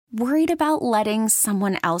Worried about letting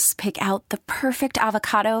someone else pick out the perfect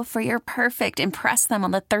avocado for your perfect impress them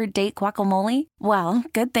on the third date guacamole? Well,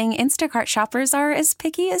 good thing Instacart shoppers are as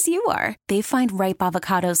picky as you are. They find ripe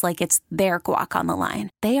avocados like it's their guac on the line.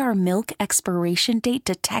 They are milk expiration date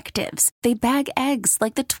detectives. They bag eggs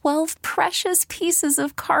like the 12 precious pieces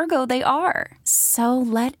of cargo they are. So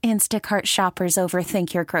let Instacart shoppers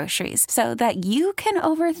overthink your groceries so that you can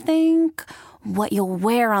overthink what you'll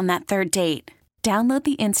wear on that third date. Download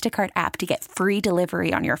the Instacart app to get free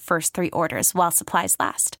delivery on your first 3 orders while supplies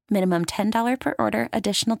last. Minimum $10 per order.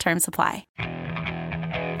 Additional terms apply.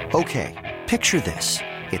 Okay, picture this.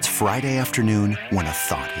 It's Friday afternoon when a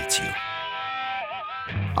thought hits you.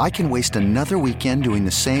 I can waste another weekend doing the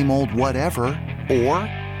same old whatever, or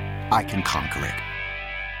I can conquer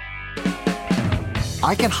it.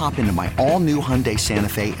 I can hop into my all-new Hyundai Santa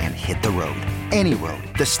Fe and hit the road. Any road.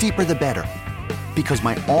 The steeper, the better. Because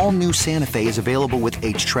my all-new Santa Fe is available with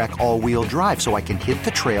H-Track all-wheel drive, so I can hit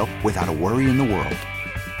the trail without a worry in the world.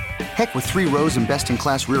 Heck, with 3 rows and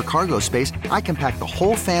best-in-class rear cargo space, I can pack the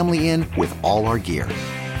whole family in with all our gear.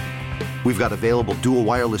 We've got available dual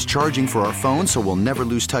wireless charging for our phones, so we'll never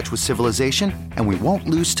lose touch with civilization, and we won't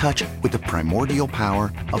lose touch with the primordial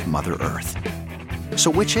power of Mother Earth.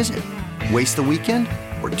 So which is it? Waste the weekend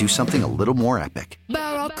or do something a little more epic?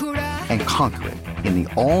 And conquer it in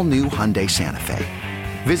the all-new Hyundai Santa Fe.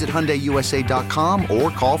 Visit HyundaiUSA.com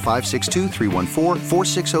or call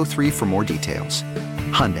 562-314-4603 for more details.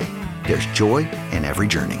 Hyundai, there's joy in every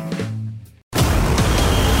journey.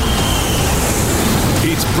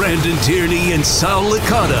 It's Brandon Tierney and Sal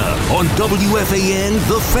Licata on WFAN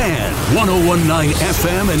The Fan, 101.9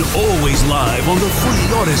 FM, and always live on the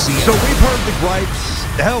free Odyssey. So we've heard the gripes.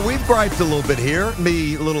 Hell, we've griped a little bit here.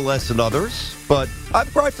 Me, a little less than others. But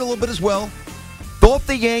I've griped a little bit as well. Thought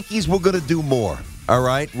the Yankees were going to do more. All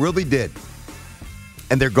right? Really did.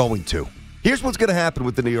 And they're going to. Here's what's going to happen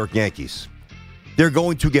with the New York Yankees. They're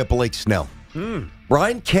going to get Blake Snell.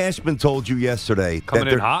 Brian Cashman told you yesterday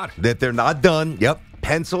that they're not done. Yep.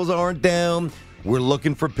 Pencils aren't down. We're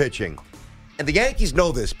looking for pitching. And the Yankees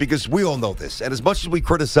know this because we all know this. And as much as we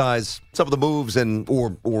criticize some of the moves and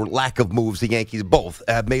or lack of moves the Yankees both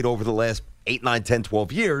have made over the last 8, 9, 10,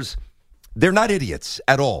 12 years, they're not idiots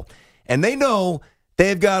at all. And they know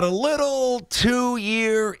they've got a little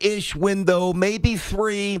 2-year-ish window, maybe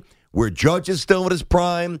 3, where Judge is still in his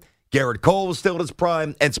prime, Garrett Cole is still in his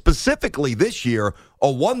prime, and specifically this year, a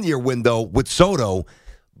 1-year window with Soto.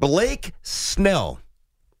 Blake Snell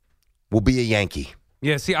will be a Yankee.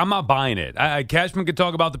 Yeah, see, I'm not buying it. Cashman could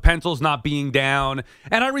talk about the pencils not being down,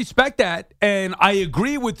 and I respect that, and I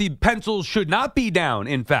agree with the pencils should not be down,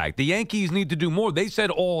 in fact. The Yankees need to do more. They said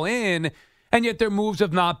all in, and yet their moves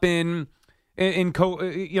have not been in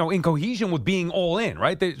cohesion with being all in,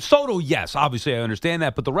 right? Soto, yes, obviously I understand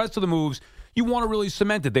that, but the rest of the moves, you want to really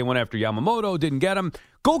cement it. They went after Yamamoto, didn't get him.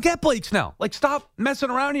 Go get Blake Snell. Like, stop messing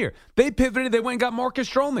around here. They pivoted. They went and got Marcus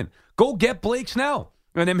Stroman. Go get Blake Snell.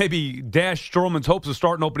 And then maybe dash Stroman's hopes of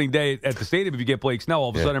starting opening day at the stadium if you get Blake Snell. All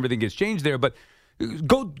of a sudden, everything gets changed there. But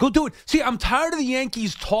go do it. See, I'm tired of the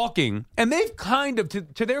Yankees talking, and they've kind of,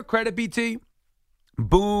 to their credit, BT,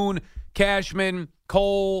 Boone, Cashman,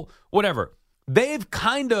 Cole, whatever, they've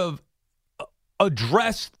kind of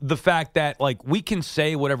addressed the fact that, like, we can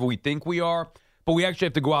say whatever we think we are, but we actually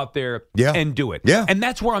have to go out there and do it. Yeah. And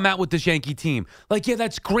that's where I'm at with this Yankee team. Like, yeah,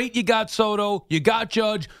 that's great. You got Soto. You got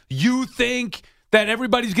Judge. You think that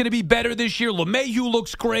everybody's going to be better this year. LeMahieu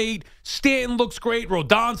looks great. Stanton looks great.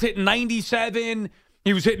 Rodon's hitting 97.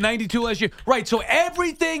 He was hitting 92 last year. Right, so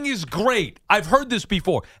everything is great. I've heard this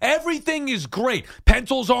before. Everything is great.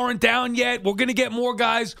 Pencils aren't down yet. We're going to get more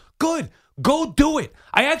guys. Good. Go do it.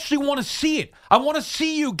 I actually want to see it. I want to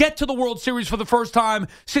see you get to the World Series for the first time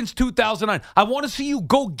since 2009. I want to see you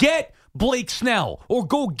go get Blake Snell or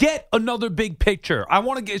go get another big pitcher. I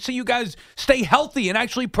want to see you guys stay healthy and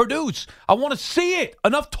actually produce. I want to see it.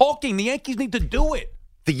 Enough talking. The Yankees need to do it.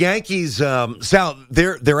 The Yankees, Sal,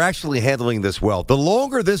 they're actually handling this well. The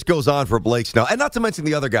longer this goes on for Blake Snell, and not to mention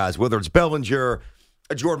the other guys, whether it's Bellinger,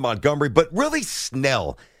 Jordan Montgomery, but really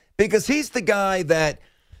Snell, because he's the guy that,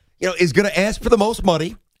 is going to ask for the most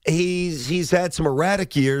money. He's had some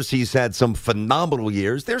erratic years. He's had some phenomenal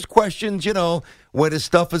years. There's questions, when his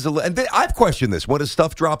stuff is and I've questioned this when his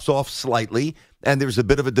stuff drops off slightly, and there's a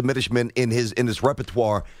bit of a diminishment in his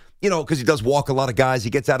repertoire. Because he does walk a lot of guys,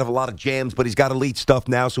 he gets out of a lot of jams, but he's got elite stuff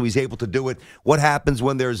now, so he's able to do it. What happens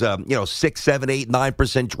when there's a 6, 7, 8,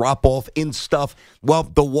 9% drop off in stuff? Well,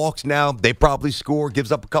 the walks now they probably score,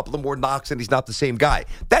 gives up a couple of more knocks, and he's not the same guy.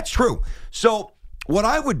 That's true. So what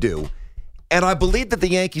I would do. And I believe that the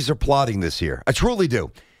Yankees are plotting this here. I truly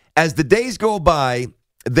do. As the days go by,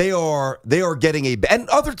 they are getting and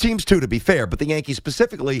other teams too, to be fair, but the Yankees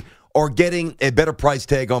specifically are getting a better price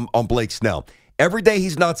tag on Blake Snell. Every day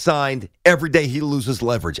he's not signed, every day he loses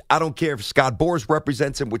leverage. I don't care if Scott Boras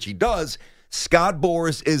represents him, which he does. Scott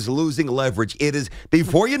Boras is losing leverage. It is,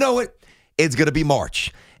 before you know it, it's going to be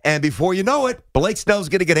March. And before you know it, Blake Snell's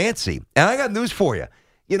going to get antsy. And I got news for you.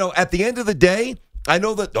 You know, at the end of the day, I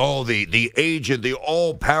know that, the agent, the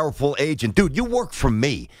all-powerful agent. Dude, you work for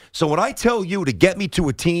me. So when I tell you to get me to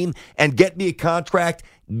a team and get me a contract,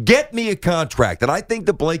 get me a contract. And I think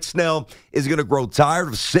that Blake Snell is going to grow tired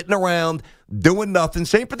of sitting around, doing nothing.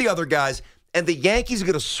 Same for the other guys. And the Yankees are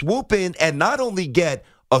going to swoop in and not only get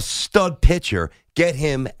a stud pitcher, get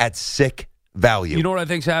him at sick value. You know what I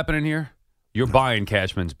think's happening here? You're buying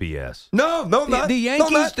Cashman's BS. No, not. The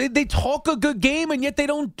Yankees, they talk a good game, and yet they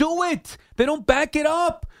don't do it. They don't back it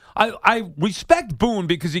up. I respect Boone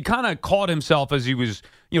because he kind of caught himself as he was,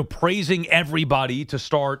 praising everybody to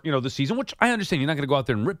start, the season, which I understand. You're not going to go out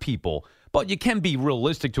there and rip people, but you can be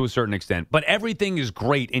realistic to a certain extent. But everything is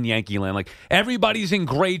great in Yankee land. Like, everybody's in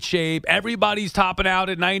great shape. Everybody's topping out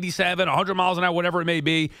at 97, 100 miles an hour, whatever it may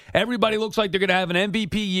be. Everybody looks like they're going to have an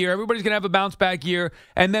MVP year. Everybody's going to have a bounce-back year.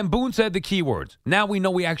 And then Boone said the key words. Now we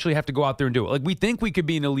know we actually have to go out there and do it. Like, we think we could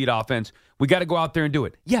be an elite offense. We got to go out there and do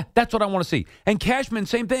it. Yeah, that's what I want to see. And Cashman,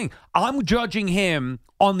 same thing. I'm judging him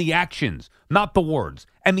on the actions, not the words.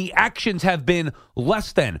 And the actions have been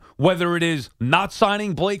less than, whether it is not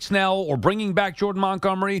signing Blake Snell or bringing back Jordan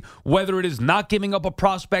Montgomery, whether it is not giving up a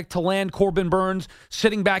prospect to land Corbin Burns,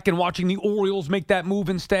 sitting back and watching the Orioles make that move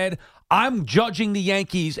instead. I'm judging the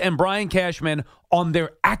Yankees and Brian Cashman on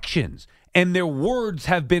their actions. And their words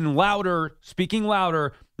have been speaking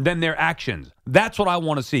louder than their actions. That's what I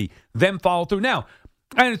want to see, them follow through. Now,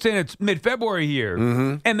 I understand it's mid-February here,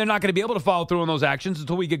 and they're not going to be able to follow through on those actions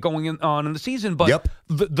until we get going on in the season. But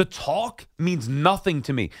the talk means nothing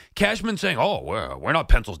to me. Cashman saying, we're not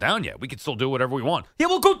pencils down yet. We can still do whatever we want. Yeah,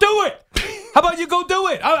 well, go do it. How about you go do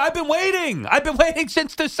it? I've been waiting. I've been waiting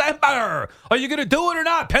since December. Are you going to do it or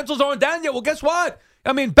not? Pencils aren't down yet. Well, guess what?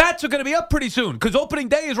 I mean, bats are going to be up pretty soon because opening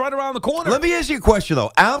day is right around the corner. Let me ask you a question,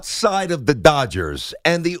 though. Outside of the Dodgers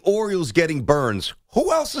and the Orioles getting Burns,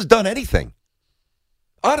 who else has done anything?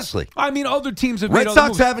 Honestly. I mean, other teams have made Red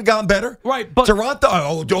Sox haven't gotten better. Right, but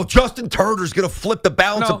Toronto, Justin Turner's going to flip the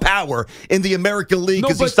balance of power in the American League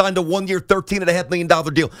because he signed a 1-year, $13.5 million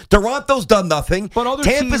deal. Toronto's done nothing. But other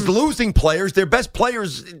Tampa's teams losing players. Their best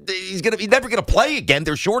players, he's never going to play again.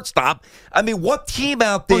 Their shortstop. I mean, what team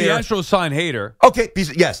out there? Well, the Astros signed Hader. Okay,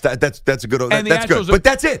 yes, that's a good. That's good. But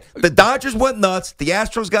that's it. The Dodgers went nuts. The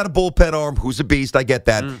Astros got a bullpen arm who's a beast. I get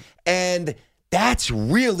that. And that's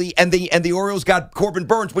really, and the Orioles got Corbin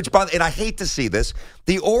Burns, and I hate to see this,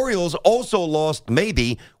 the Orioles also lost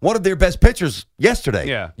maybe one of their best pitchers yesterday.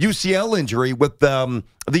 Yeah. UCL injury with the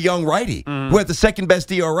young righty who had the second best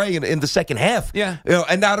ERA in the second half. Yeah.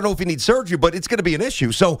 And I don't know if he needs surgery, but it's going to be an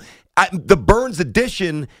issue. So the Burns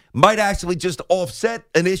addition might actually just offset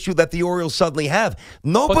an issue that the Orioles suddenly have.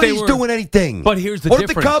 Nobody's doing anything. But here's the difference.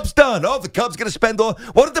 difference. What have the Cubs done? The Cubs going to spend all.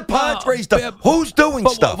 What have the Padres done? Who's doing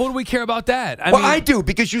stuff? What do we care about that? I do,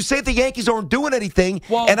 because you say the Yankees aren't doing anything,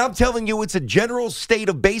 and I'm telling you it's a general state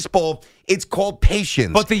of baseball. It's called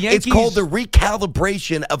patience. But the Yankees, it's called the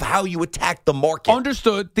recalibration of how you attack the market.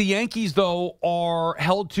 Understood. The Yankees, though, are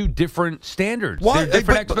held to different standards. Why? They're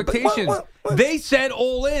different expectations. What? They said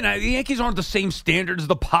all in. The Yankees aren't the same standards as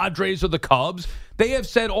the Padres or the Cubs. They have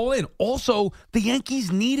said all in. Also, the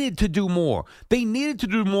Yankees needed to do more. They needed to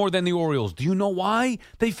do more than the Orioles. Do you know why?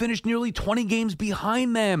 They finished nearly 20 games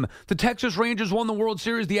behind them. The Texas Rangers won the World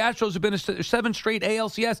Series. The Astros have been a 7 straight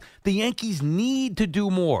ALCS. The Yankees need to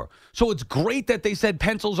do more. So it's great that they said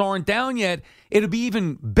pencils aren't down yet. It'll be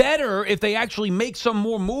even better if they actually make some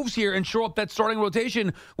more moves here and show up that starting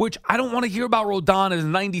rotation, which I don't want to hear about Rodon as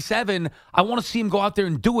 97. I want to see him go out there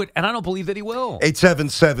and do it, and I don't believe that he will.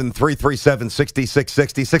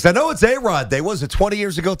 877-337-6666. I know it's A-Rod Day. Was it 20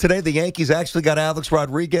 years ago today? The Yankees actually got Alex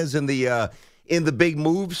Rodriguez in the big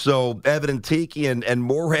move. So Evan and Tiki and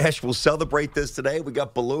Morash will celebrate this today. We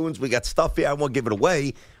got balloons. We got stuff here. I won't give it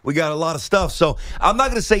away. We got a lot of stuff. So I'm not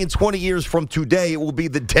going to say in 20 years from today it will be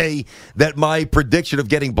the day that my prediction of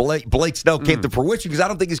getting Blake Snell came to fruition, because I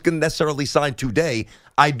don't think he's going to necessarily sign today.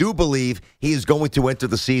 I do believe he is going to enter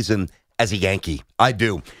the season as a Yankee. I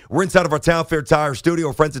do. We're inside of our Town Fair Tire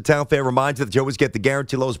studio. Friends at Town Fair reminds you that you always get the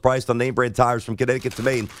guaranteed lowest price on name brand tires from Connecticut to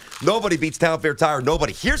Maine. Nobody beats Town Fair Tire.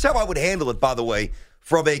 Nobody. Here's how I would handle it, by the way,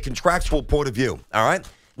 from a contractual point of view. All right?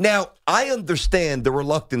 Now, I understand the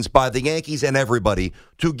reluctance by the Yankees and everybody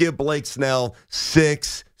to give Blake Snell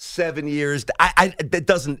 6, 7 years. It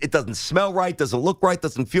doesn't smell right, doesn't look right,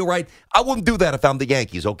 doesn't feel right. I wouldn't do that if I'm the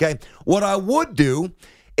Yankees, okay? What I would do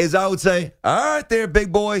is I would say, all right there,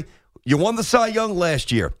 big boy, you won the Cy Young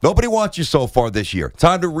last year. Nobody wants you so far this year.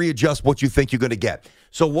 Time to readjust what you think you're going to get.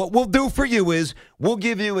 So what we'll do for you is we'll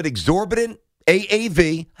give you an exorbitant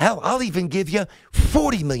AAV. Hell, I'll even give you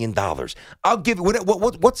 $40 million. I'll give you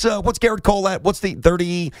what's Garrett Cole at? What's the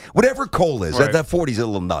 30? Whatever Cole is. Right. That 40's a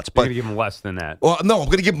little nuts. But But you're going to give him less than that. well, no, I'm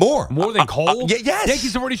going to give more. More than Cole? Yes.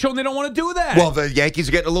 Yankees have already shown they don't want to do that. Well, the Yankees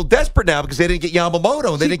are getting a little desperate now because they didn't get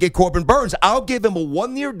Yamamoto and they didn't get Corbin Burns. I'll give him a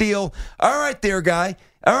 1-year deal. All right there, guy.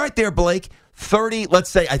 All right there, Blake. 30,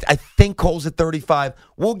 let's say, I think Cole's at 35.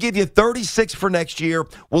 We'll give you 36 for next year.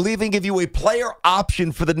 We'll even give you a player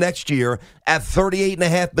option for the next year at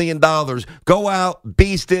 $38.5 million. Go out,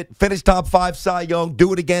 beast it, finish top 5 Cy Young,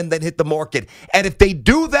 do it again, then hit the market. And if they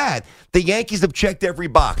do that, the Yankees have checked every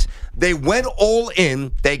box. They went all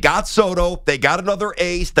in. They got Soto. They got another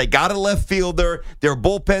ace. They got a left fielder. Their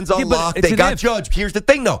bullpen's unlocked. They got Judge. Here's the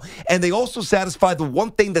thing, though. And they also satisfied the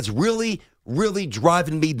one thing that's really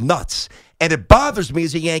driving me nuts. And it bothers me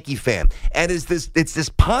as a Yankee fan. And it's this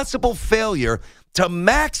possible failure to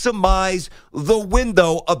maximize the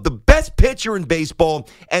window of the best pitcher in baseball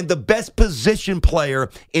and the best position player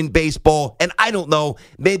in baseball. And I don't know,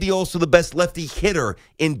 maybe also the best lefty hitter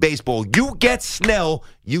in baseball. You get Snell,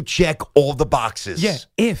 you check all the boxes. Yeah,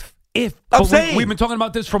 if. I'm saying. We've been talking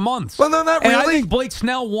about this for months. Well, no, not really. And I think Blake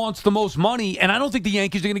Snell wants the most money, and I don't think the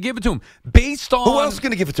Yankees are going to give it to him. Based on Who else is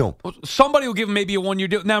going to give it to him? Somebody will give him maybe a 1-year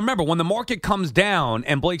deal. Now, remember, when the market comes down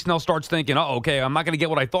and Blake Snell starts thinking, oh, okay, I'm not going to get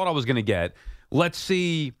what I thought I was going to get, let's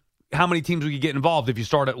see how many teams we could get involved if you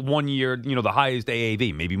start at 1 year, the highest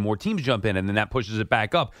AAV. Maybe more teams jump in, and then that pushes it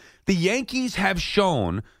back up. The Yankees have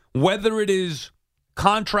shown, whether it is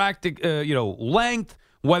contract, length,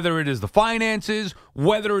 whether it is the finances,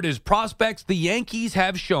 whether it is prospects, the Yankees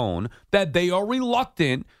have shown that they are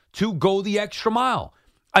reluctant to go the extra mile.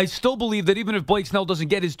 I still believe that even if Blake Snell doesn't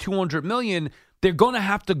get his $200 million, they're going to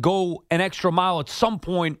have to go an extra mile at some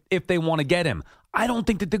point if they want to get him. I don't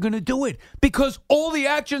think that they're going to do it because all the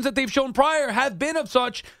actions that they've shown prior have been of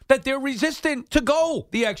such that they're resistant to go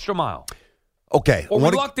the extra mile. Okay. Or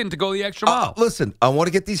reluctant to go the extra mile. Listen, I want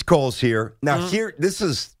to get these calls here. Now,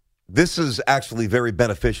 This is actually very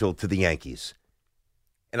beneficial to the Yankees.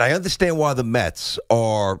 And I understand why the Mets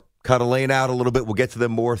are kind of laying out a little bit. We'll get to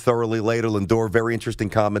them more thoroughly later. Lindor, very interesting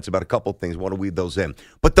comments about a couple of things. Want to weave those in.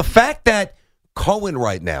 But the fact that Cohen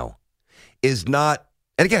right now is not,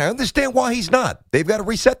 and again, I understand why he's not. They've got to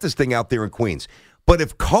reset this thing out there in Queens. But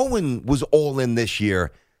if Cohen was all in this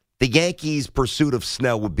year, the Yankees' pursuit of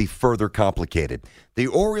Snell would be further complicated. The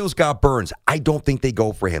Orioles got Burns. I don't think they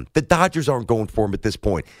go for him. The Dodgers aren't going for him at this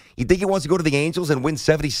point. You think he wants to go to the Angels and win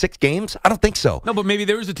 76 games? I don't think so. No, but maybe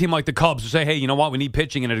there is a team like the Cubs who say, hey, you know what? We need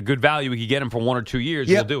pitching, and at a good value, we could get him for 1 or 2 years.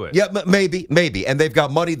 We'll do it. Yeah, maybe. And they've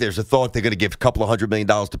got money. There's a thought they're going to give a couple of $100 million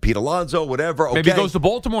to Pete Alonso, whatever. Okay. Maybe he goes to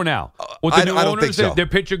Baltimore now. With the new I don't owners, think so. If their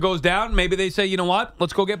pitcher goes down, maybe they say, you know what?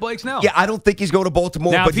 Let's go get Blake Snell. Yeah, I don't think he's going to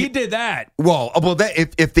Baltimore. Now, but if he did that.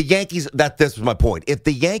 If the Yankees, this was my point. If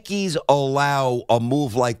the Yankees allow a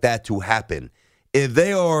move like that to happen, if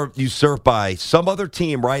they are usurped by some other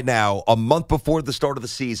team right now, a month before the start of the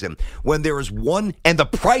season, when there is one, and the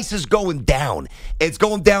price is going down, it's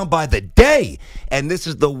going down by the day, and this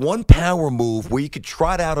is the one power move where you could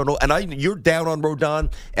trot out on, and you're down on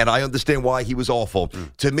Rodon, and I understand why he was awful.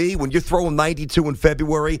 To me, when you're throwing 92 in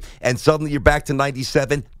February, and suddenly you're back to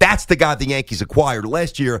 97, that's the guy the Yankees acquired.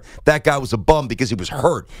 Last year, that guy was a bum because he was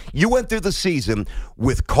hurt. You went through the season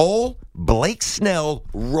with Cole, Blake Snell,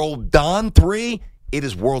 Rodon 3. It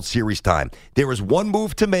is World Series time. There is one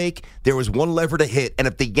move to make. There is one lever to hit. And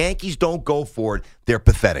if the Yankees don't go for it, they're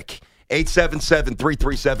pathetic.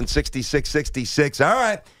 877-337-6666. All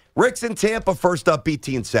right. Rick's in Tampa. First up,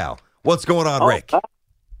 BT and Sal. What's going on, Rick?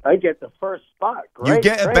 I get the first spot. Great. You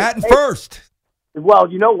get a batting first. Well,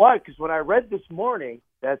 you know what? Because when I read this morning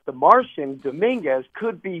that the Martian, Dominguez,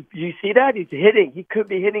 could be, you see that? He could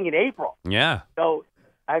be hitting in April. Yeah. So,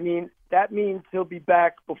 that means he'll be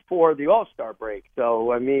back before the All-Star break.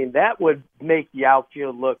 So, that would make the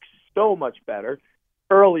outfield look so much better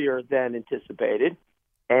earlier than anticipated.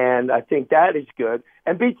 And I think that is good.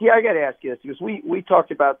 And, BT, I got to ask you this, because we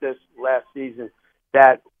talked about this last season,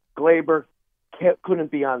 that Glaber couldn't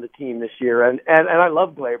be on the team this year. And I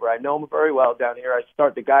love Glaber. I know him very well down here.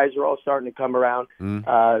 The guys are all starting to come around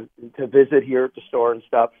to visit here at the store and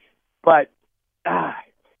stuff. But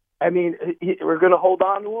I mean, we're going to hold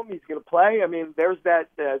on to him. He's going to play. I mean, there's that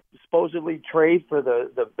supposedly trade for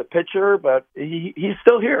the pitcher, but he's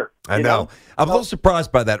still here. I know. I'm a little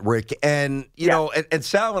surprised by that, Rick. And, you know, and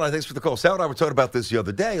Sal and I, thanks for the call. Sal and I were talking about this the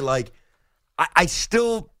other day. Like, I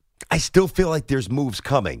still feel like there's moves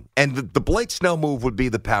coming. And the Blake Snell move would be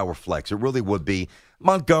the power flex. It really would be.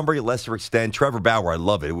 Montgomery, lesser extent. Trevor Bauer, I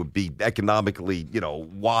love it. It would be economically,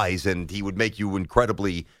 wise, and he would make you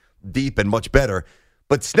incredibly deep and much better.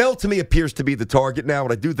 But Snell, to me, appears to be the target now,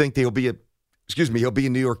 and I do think he'll be a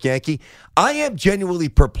New York Yankee. I am genuinely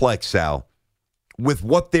perplexed, Sal, with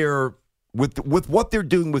what they're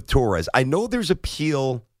doing with Torres. I know there's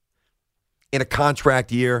appeal in a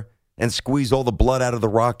contract year and squeeze all the blood out of the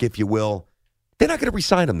rock, if you will. They're not going to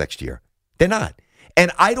re-sign him next year. They're not.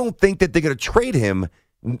 And I don't think that they're going to trade him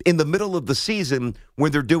in the middle of the season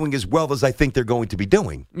when they're doing as well as I think they're going to be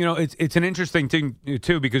doing. It's an interesting thing,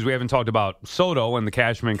 too, because we haven't talked about Soto and the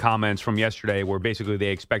Cashman comments from yesterday where basically they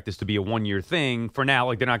expect this to be a one-year thing. For now,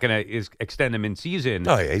 like they're not going to extend him in season.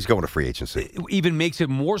 Oh, yeah, he's going to free agency. It even makes it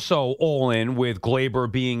more so all in with Glaber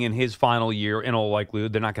being in his final year in all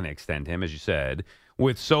likelihood. They're not going to extend him, as you said.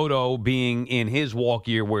 With Soto being in his walk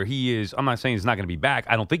year where he is, I'm not saying he's not going to be back.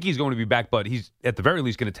 I don't think he's going to be back, but he's at the very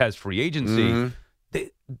least going to test free agency. Mm-hmm.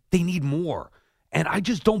 They need more. And I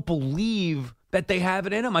just don't believe that they have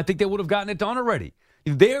it in them. I think they would have gotten it done already.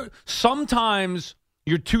 Sometimes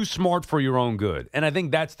you're too smart for your own good. And I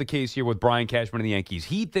think that's the case here with Brian Cashman and the Yankees.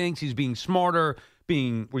 He thinks he's being smarter,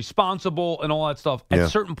 being responsible, and all that stuff. At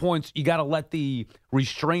certain points, you got to let the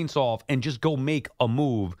restraints off and just go make a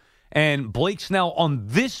move. And Blake Snell on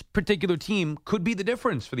this particular team could be the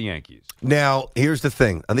difference for the Yankees. Now, here's the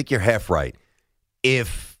thing. I think you're half right.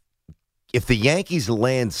 If the Yankees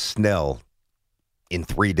land Snell in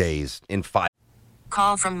 3 days, in 5...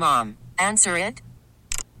 Call from mom. Answer it.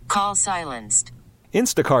 Call silenced.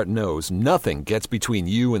 Instacart knows nothing gets between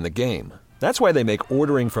you and the game. That's why they make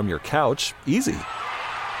ordering from your couch easy.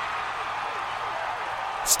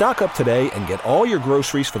 Stock up today and get all your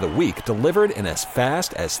groceries for the week delivered in as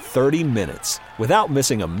fast as 30 minutes without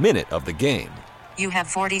missing a minute of the game. You have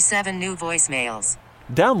 47 new voicemails.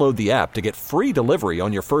 Download the app to get free delivery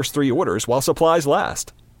on your first 3 orders while supplies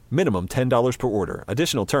last. Minimum $10 per order.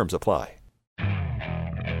 Additional terms apply.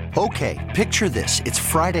 Okay, picture this. It's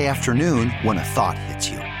Friday afternoon when a thought hits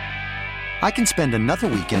you. I can spend another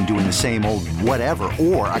weekend doing the same old whatever,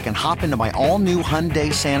 or I can hop into my all-new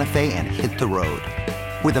Hyundai Santa Fe and hit the road.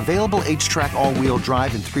 With available H-Track all-wheel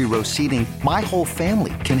drive and 3-row seating, my whole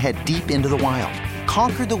family can head deep into the wild.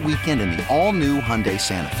 Conquer the weekend in the all-new Hyundai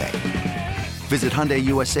Santa Fe. Visit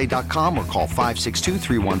HyundaiUSA.com or call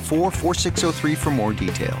 562-314-4603 for more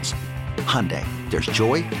details. Hyundai, there's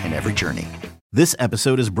joy in every journey. This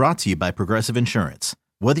episode is brought to you by Progressive Insurance.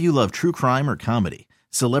 Whether you love true crime or comedy,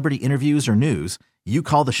 celebrity interviews or news, you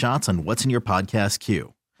call the shots on what's in your podcast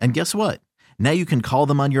queue. And guess what? Now you can call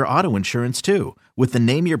them on your auto insurance too with the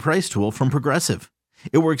Name Your Price tool from Progressive.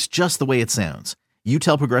 It works just the way it sounds. You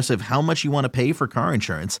tell Progressive how much you want to pay for car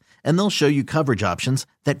insurance, and they'll show you coverage options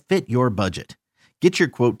that fit your budget. Get your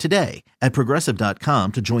quote today at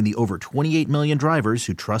Progressive.com to join the over 28 million drivers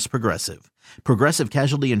who trust Progressive. Progressive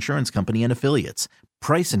Casualty Insurance Company and Affiliates.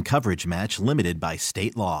 Price and coverage match limited by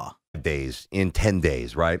state law. Days, in 10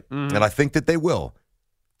 days, right? Mm-hmm. And I think that they will.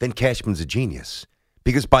 Then Cashman's a genius.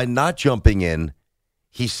 Because by not jumping in,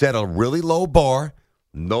 he set a really low bar.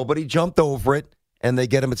 Nobody jumped over it. And they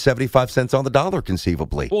get him at 75 cents on the dollar,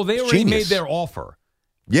 conceivably. Well, they already made their offer.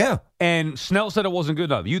 Yeah. And Snell said it wasn't good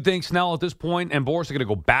enough. You think Snell at this point and Boras are going to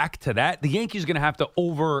go back to that? The Yankees are going to have to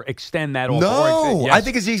overextend that offer. No, yes. I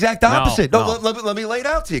think it's the exact opposite. No. Let me lay it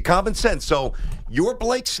out to you. Common sense. So you're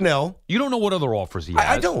Blake Snell. You don't know what other offers he has.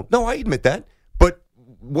 I don't. No, I admit that. But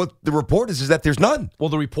what the report is that there's none. Well,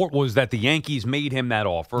 the report was that the Yankees made him that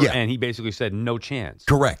offer, and he basically said no chance.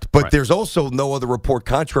 Correct. But there's also no other report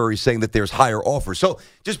contrary saying that there's higher offers. So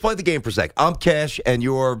just play the game for a sec. I'm Cash, and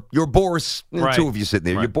you're Boras. Right. Two of you sitting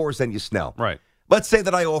there. Right. You're Boras and you Snell. Right. Let's say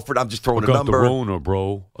that I offered, I'm just throwing a number. I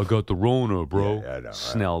got the Rona, bro. Yeah, I know,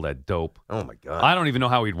 Snell, that dope. Oh, my God. I don't even know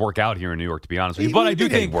how he'd work out here in New York, to be honest with you. But I do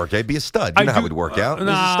think... He'd be a stud. You know how he'd work out. He's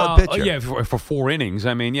a stud pitcher. Yeah, for 4 innings.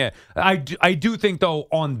 I mean, yeah. I do think, though,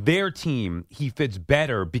 on their team, he fits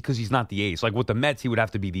better because he's not the ace. Like with the Mets, he would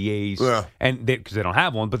have to be the ace and because they don't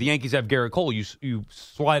have one. But the Yankees have Garrett Cole. You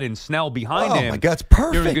slide in Snell behind him. Oh, my God, it's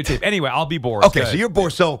perfect. You're in good shape. Anyway, I'll be Boras. Okay, so you're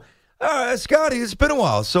Boras. So... All right, Scotty, it's been a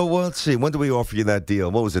while. So let's see. When did we offer you that deal?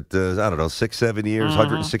 What was it? I don't know, 6-7 years,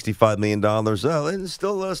 $165 million. It's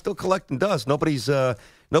still collecting dust. Nobody's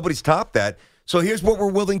topped that. So here's what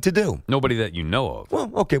we're willing to do. Nobody that you know of.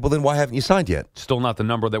 Well, okay, well then why haven't you signed yet? Still not the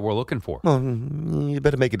number that we're looking for. Well, you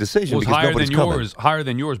better make a decision Was because higher nobody's than coming. yours, higher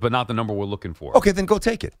than yours, but not the number we're looking for. Okay, then go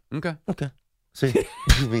take it. Okay. See,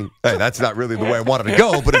 I mean, hey, that's not really the way I wanted to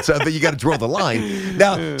go, but it's you got to draw the line.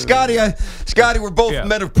 Now, Scotty, we're both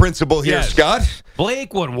men of principle here, Yes. Scott.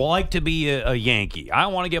 Blake would like to be a Yankee. I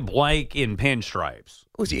want to get Blake in pinstripes.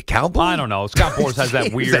 Was he a cowboy? I don't know. Scott Boras has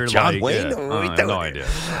that weird. Is that John like, Wayne? Yeah, I have no idea.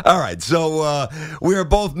 All right, so we are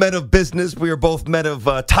both men of business. We are both men of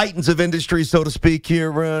titans of industry, so to speak,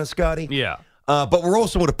 here, Scotty. Yeah. But we're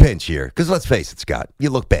also in a pinch here because let's face it, Scott, you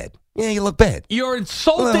look bad. Yeah, you look bad. You're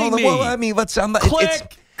insulting me. Well, I mean, I'm not.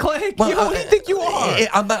 Click. Well, who do you think you are?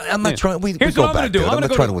 I'm not trying. Here's what I'm going to do. I'm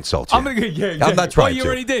not trying to insult you. I'm not trying to. You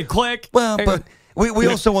already did. Click. Well, but we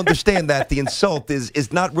also understand that the insult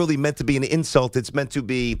is not really meant to be an insult. It's meant to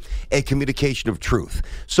be a communication of truth.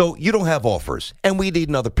 So you don't have offers, and we need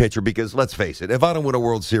another pitcher because let's face it, if I don't win a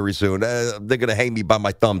World Series soon, they're going to hang me by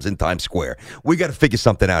my thumbs in Times Square. We got to figure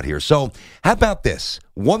something out here. So how about this?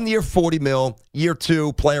 1 year, $40 million. Year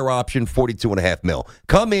 2, player option, $42.5 million.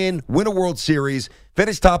 Come in, win a World Series,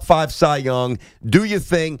 finish top 5 Cy Young, do your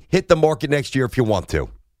thing, hit the market next year if you want to.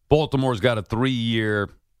 Baltimore's got a 3-year,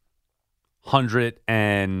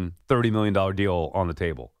 $130 million deal on the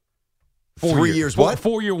table. 3 years what?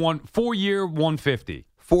 4 year 150.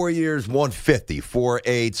 4 years, 150 for so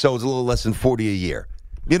it's a little less than 40 a year.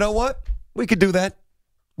 You know what? We could do that.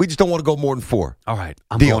 We just don't want to go more than 4. All right,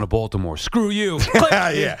 I'm Deal. going to Baltimore. Screw you.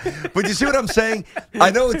 Yeah, but you see what I'm saying? I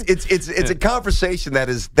know it's a conversation that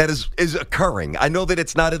is occurring. I know that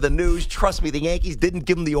it's not in the news. Trust me, the Yankees didn't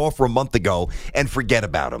give him the offer a month ago and forget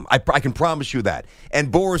about him. I can promise you that.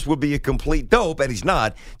 And Boras would be a complete dope, and he's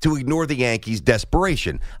not, to ignore the Yankees'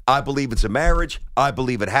 desperation. I believe it's a marriage. I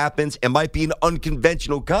believe it happens. It might be an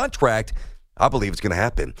unconventional contract. I believe it's going to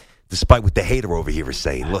happen, despite what the hater over here is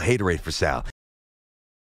saying. A little haterade for Sal.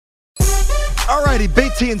 All righty,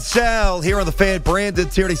 BT and Sal here on the Fan. Brandon,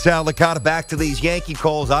 Tierney, Sal Licata, back to these Yankee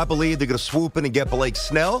calls. I believe they're going to swoop in and get Blake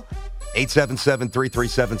Snell.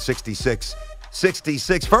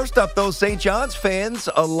 877-337-6666. First up, those St. John's fans,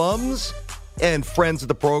 alums, and friends of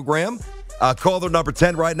the program. Caller number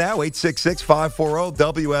 10 right now,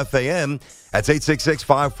 866-540-WFAN. That's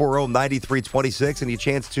 866-540-9326. And your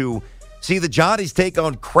chance to see the Johnnies take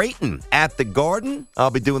on Creighton at the Garden. I'll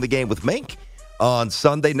be doing the game with Mink on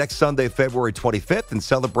Sunday, next Sunday, February 25th, and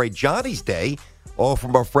celebrate Johnny's Day, all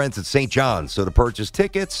from our friends at St. John's. So to purchase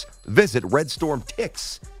tickets, visit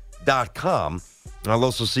redstormtix.com. I'll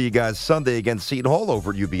also see you guys Sunday against Seton Hall over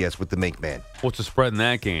at UBS with the Mink Man. What's the spread in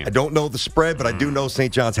that game? I don't know the spread, but I do know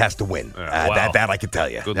St. John's has to win. Wow. That I can tell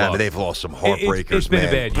you. Good luck. They've lost some heartbreakers, It's been man.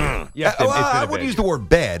 a bad year. Yes, I wouldn't use the word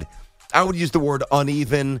bad. I would use the word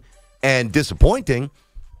uneven and disappointing.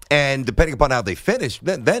 And depending upon how they finish,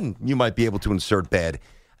 then you might be able to insert bad.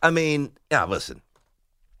 I mean, listen.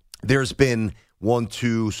 There's been 1,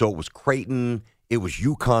 2, so it was Creighton. It was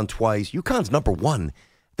UConn twice. UConn's number 1.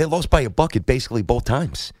 They lost by a bucket basically both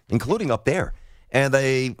times, including up there. And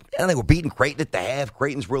they were beating Creighton at the half.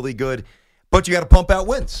 Creighton's really good. But you got to pump out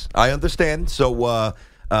wins. I understand. So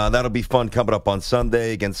that'll be fun coming up on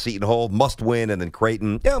Sunday against Seton Hall. Must win. And then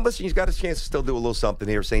Creighton. Yeah, listen, he's got a chance to still do a little something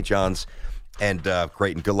here. St. John's and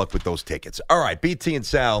Creighton. Good luck with those tickets. All right, BT and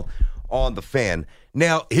Sal on the Fan.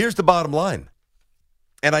 Now, here's the bottom line.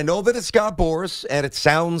 And I know that it's Scott Boras, and it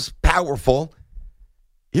sounds powerful.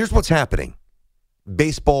 Here's what's happening.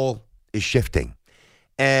 Baseball is shifting.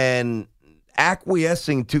 And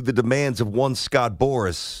acquiescing to the demands of one Scott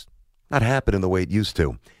Boras, not happening the way it used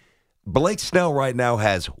to. Blake Snell right now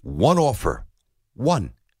has one offer.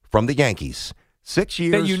 One from the Yankees. 6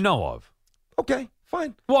 years. That you know of. Okay,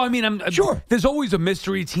 fine. Well, I mean, sure. There's always a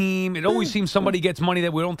mystery team. It always seems somebody gets money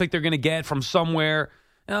that we don't think they're going to get from somewhere.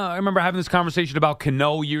 I remember having this conversation about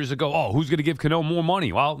Cano years ago. Oh, who's going to give Cano more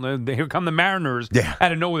money? Well, here come the Mariners. Yeah.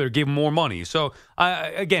 Out of nowhere, they're giving more money. So,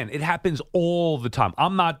 again, it happens all the time.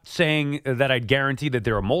 I'm not saying that I'd guarantee that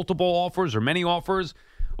there are multiple offers or many offers,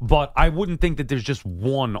 but I wouldn't think that there's just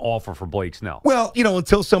one offer for Blake Snell. Well,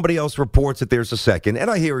 until somebody else reports that there's a second, and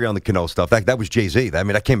I hear you on the Cano stuff. That was Jay-Z. I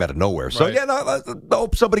mean, that came out of nowhere. So, Right. yeah, no,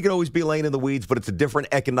 somebody can always be laying in the weeds, but it's a different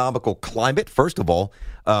economical climate, first of all.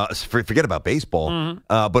 Forget about baseball,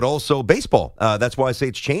 but also baseball. That's why I say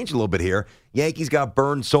it's changed a little bit here. Yankees got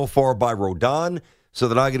burned so far by Rodon, so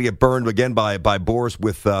they're not going to get burned again by Boras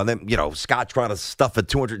with them. Scott trying to stuff a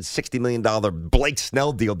 $260 million Blake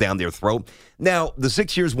Snell deal down their throat. Now, the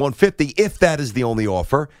 6 years, $150, if that is the only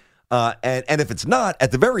offer, and if it's not,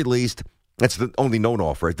 at the very least, that's the only known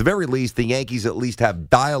offer. At the very least, the Yankees at least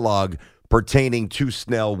have dialogue pertaining to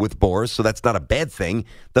Snell with Boris, so that's not a bad thing.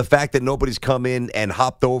 The fact that nobody's come in and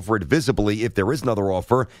hopped over it visibly if there is another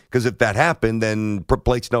offer, because if that happened, then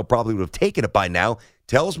Blake Snell probably would have taken it by now,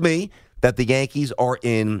 tells me that the Yankees are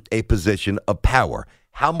in a position of power.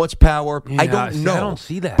 How much power? Yeah, I don't know. I don't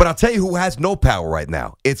see that. But I'll tell you who has no power right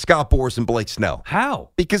now. It's Scott Boras and Blake Snell. How?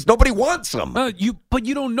 Because nobody wants him. But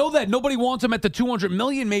you don't know that. Nobody wants him at the $200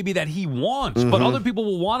 million maybe that he wants. But other people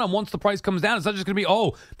will want him once the price comes down. It's not just going to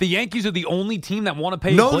be, the Yankees are the only team that want to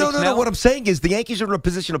pay Blake Snell. No. What I'm saying is the Yankees are in a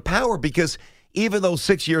position of power because even though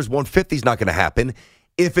 6 years, 150 is not going to happen,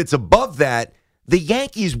 if it's above that, the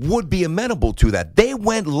Yankees would be amenable to that. They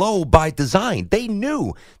went low by design. They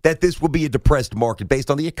knew that this would be a depressed market based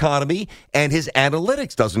on the economy, and his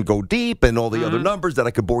analytics doesn't go deep and all the other numbers that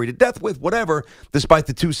I could bore you to death with, whatever, despite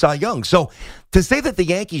the two Cy Young. So to say that the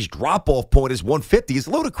Yankees' drop-off point is 150 is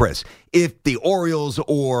ludicrous. If the Orioles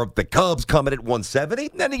or the Cubs come in at 170,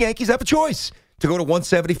 then the Yankees have a choice to go to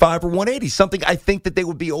 175 or 180, something I think that they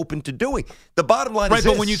would be open to doing. The bottom line is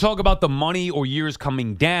this. But when you talk about the money or years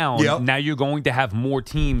coming down, now you're going to have more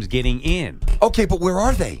teams getting in. Okay, but where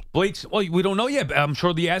are they? We don't know yet. I'm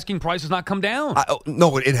sure the asking price has not come down.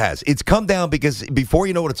 No, it has. It's come down because before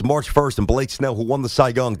you know it, it's March 1st, and Blake Snell, who won the Cy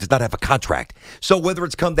Young, does not have a contract. So whether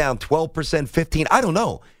it's come down 12%, 15%, I don't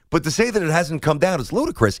know. But to say that it hasn't come down is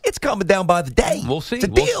ludicrous. It's coming down by the day. We'll see. It's a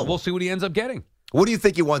deal. We'll see what he ends up getting. What do you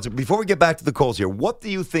think he wants? Before we get back to the calls here, what do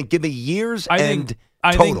you think? Give me years and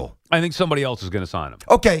I total. I think somebody else is going to sign him.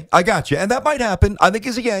 Okay, I got you. And that might happen. I think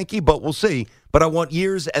he's a Yankee, but we'll see. But I want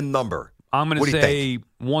years and number. I'm going to say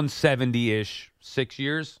 170-ish, 6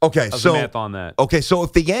 years. Okay, so math on that. Okay, so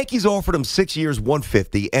if the Yankees offered him 6 years,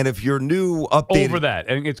 150, and if your new updated over that,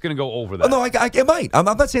 and it's going to go over that. Oh, no, it might. I'm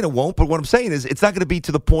not saying it won't, but what I'm saying is it's not going to be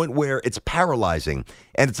to the point where it's paralyzing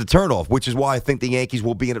and it's a turnoff, which is why I think the Yankees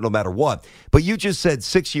will be in it no matter what. But you just said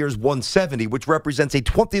 6 years, 170, which represents a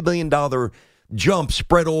 $20 million jump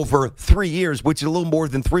spread over 3 years, which is a little more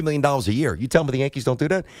than $3 million a year. You tell me the Yankees don't do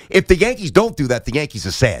that? If the Yankees don't do that, the Yankees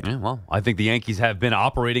are sad. Yeah, well, I think the Yankees have been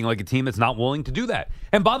operating like a team that's not willing to do that.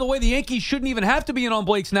 And by the way, the Yankees shouldn't even have to be in on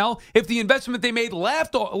Blake Snell if the investment they made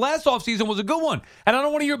last offseason was a good one. And I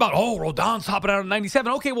don't want to hear about, Rodon's hopping out at 97.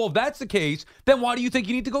 Okay, well, if that's the case, then why do you think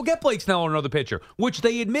you need to go get Blake Snell or another pitcher, which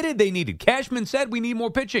they admitted they needed? Cashman said we need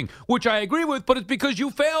more pitching, which I agree with, but it's because you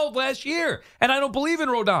failed last year. And I don't believe in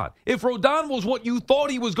Rodon. If Rodon was what you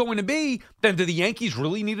thought he was going to be, then do the Yankees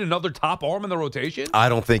really need another top arm in the rotation? I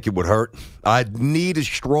don't think it would hurt. Need is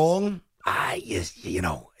strong.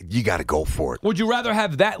 You got to go for it. Would you rather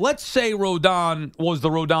have that? Let's say Rodon was the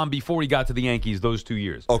Rodon before he got to the Yankees those 2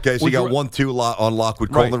 years. Okay, so you got 1-2 on lock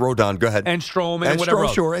with Cole and Rodon. Go ahead. And Stroman and whatever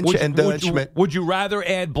else. Sure, and Schmidt. Would you rather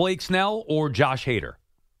add Blake Snell or Josh Hader?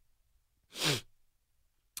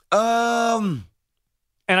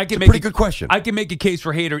 And I can make pretty good question. I can make a case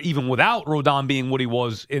for Hader even without Rodon being what he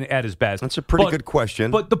was at his best. That's a pretty good question.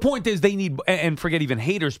 But the point is they need, and forget even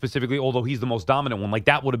Hader specifically, although he's the most dominant one, like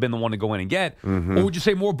that would have been the one to go in and get. Or would you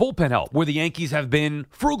say more bullpen help, where the Yankees have been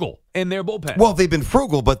frugal in their bullpen? Well, they've been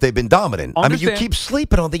frugal, but they've been dominant. I mean, you keep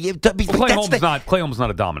sleeping on the... Clay Holmes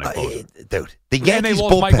not a dominant closer. Dude, the Yankees and they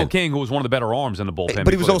lost bullpen. Michael King, who was one of the better arms in the bullpen.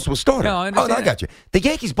 But he was also a starter. No, I understand. I got you. The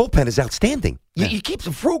Yankees bullpen is outstanding. You keep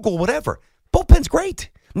them frugal, whatever. Bullpen's great.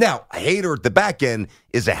 Now, Hader at the back end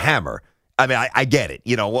is a hammer. I mean, I get it.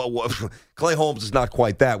 Clay Holmes is not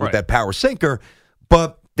quite that with that power sinker,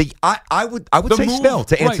 but I would say Snell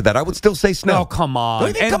to answer that. I would still say Snell. Oh, come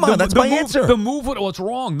on. Come on, that's my answer. The move what's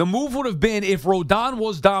wrong? The move would have been if Rodon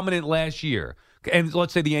was dominant last year. And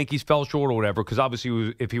let's say the Yankees fell short or whatever, because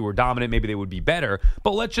obviously if he were dominant, maybe they would be better.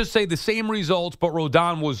 But let's just say the same results, but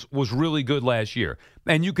Rodon was really good last year.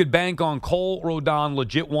 And you could bank on Cole, Rodon,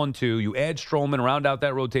 legit 1-2. You add Stroman, round out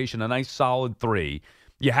that rotation, a nice solid 3.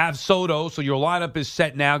 You have Soto, so your lineup is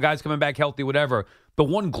set now. Guys coming back healthy, whatever. The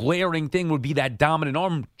one glaring thing would be that dominant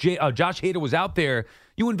arm. Josh Hader was out there.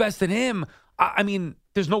 You invest in him. I mean,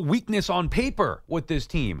 there's no weakness on paper with this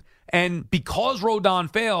team. And because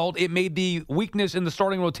Rodon failed, it made the weakness in the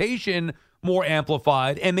starting rotation more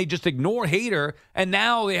amplified, and they just ignore Hader, and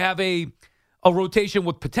now they have a rotation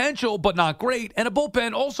with potential but not great, and a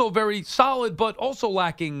bullpen also very solid but also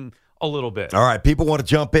lacking a little bit. All right, people want to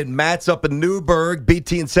jump in. Matt's up in Newburgh,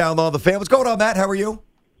 BT and Sound on the Fan. What's going on, Matt? How are you?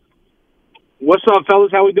 What's up,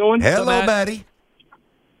 fellas? How we doing? Hello, Matty.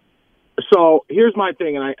 So here's my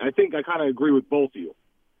thing, and I think I kind of agree with both of you.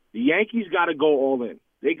 The Yankees got to go all in.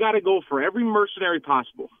 They got to go for every mercenary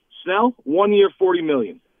possible. Snell, 1 year, $40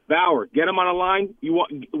 million. Bauer, get him on a line. You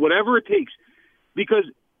want whatever it takes, because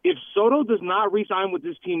if Soto does not re-sign with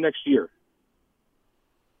this team next year,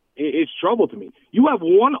 it's trouble to me. You have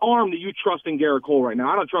one arm that you trust in Garrett Cole right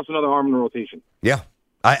now. I don't trust another arm in the rotation. Yeah.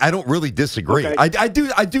 I don't really disagree. Okay. I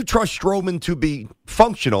do trust Stroman to be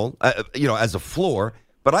functional, as a floor.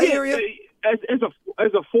 But I hear you.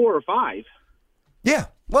 As a 4 or 5. Yeah.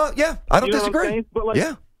 Well, yeah. I don't disagree. But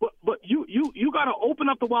yeah. But you got to open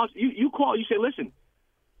up the wild. You call. You say, listen.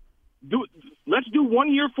 Let's do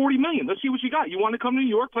 1 year, $40 million. Let's see what you got. You want to come to New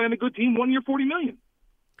York, play on a good team, 1 year, $40 million.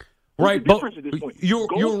 What's Right, the difference at this point?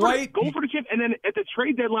 You're right. Go for the chip, and then at the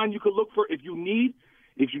trade deadline, you could look for if you need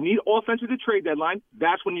offense at the trade deadline.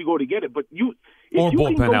 That's when you go to get it. But if you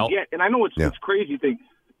bullpen can go help. and I know it's crazy thing,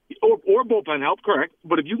 or bullpen help, correct.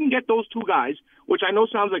 But if you can get those two guys, which I know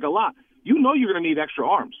sounds like a lot, you're going to need extra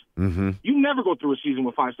arms. Mm-hmm. You never go through a season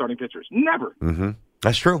with 5 starting pitchers. Never. Mm-hmm.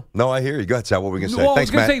 That's true. No, I hear you. Go ahead, Sal. What were we going to say? Well,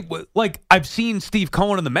 Thanks, I was Matt. going to say, like, I've seen Steve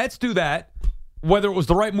Cohen and the Mets do that, whether it was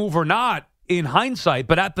the right move or not in hindsight.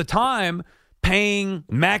 But at the time, paying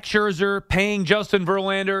Max Scherzer, paying Justin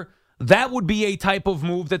Verlander, that would be a type of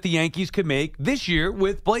move that the Yankees could make this year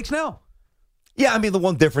with Blake Snell. Yeah, I mean, the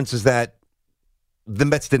one difference is that the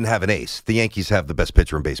Mets didn't have an ace. The Yankees have the best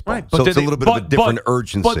pitcher in baseball. Right, so it's a little bit of a different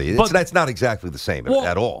urgency. That's not exactly the same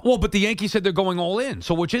at all. Well, but the Yankees said they're going all in.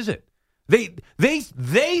 So which is it?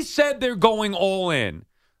 They said they're going all in.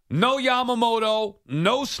 No Yamamoto,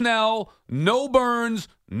 no Snell, no Burns,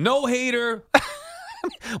 no Hader.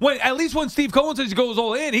 At least when Steve Cohen says he goes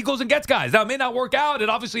all in, he goes and gets guys. Now, it may not work out. It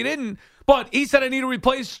obviously didn't. But he said, I need to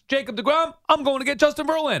replace Jacob deGrom. I'm going to get Justin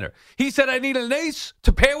Verlander. He said, I need an ace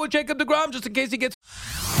to pair with Jacob deGrom just in case he gets...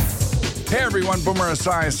 Hey everyone, Boomer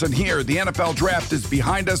Esiason here. The NFL Draft is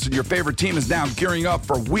behind us and your favorite team is now gearing up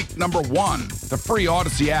for week number 1. The free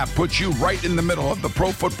Odyssey app puts you right in the middle of the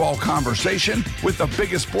pro football conversation with the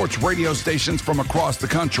biggest sports radio stations from across the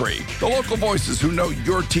country. The local voices who know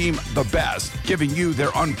your team the best, giving you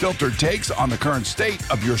their unfiltered takes on the current state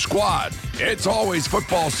of your squad. It's always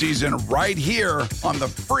football season right here on the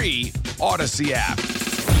free Odyssey app.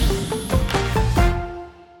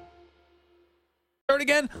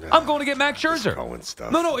 Again, I'm going to get Max Scherzer.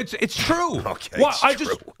 No, it's true. Okay,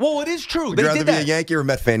 it is true. Would they you rather did be that. a Yankee or a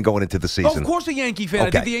Met fan going into the season? Of course, a Yankee fan. Okay.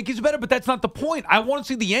 I think the Yankees are better, but that's not the point. I want to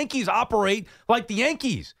see the Yankees operate like the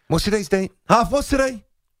Yankees. What's today's date? What's today?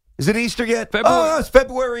 Is it Easter yet? February. Oh, it's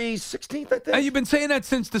February 16th, I think. And you've been saying that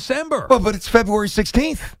since December. Well, but it's February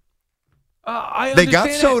 16th. They got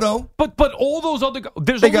Soto. But all those other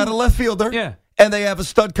guys. They got a left fielder. Yeah. And they have a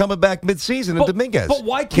stud coming back midseason in Dominguez. But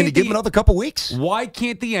why can't Can you give him another couple weeks? Why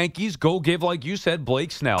can't the Yankees go give, like you said,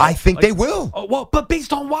 Blake Snell? I think they will. But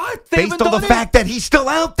based on what? Based on the fact that he's still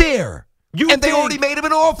out there. They already made him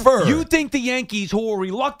an offer. You think the Yankees, who are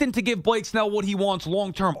reluctant to give Blake Snell what he wants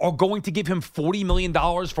long term, are going to give him $40 million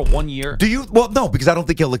for 1 year? Do you? Well, no, because I don't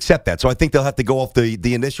think he'll accept that. So I think they'll have to go off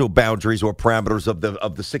the initial boundaries or parameters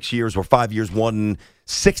of the 6 years or 5 years,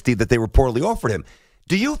 160 that they reportedly offered him.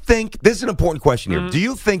 Do you think, this is an important question here, do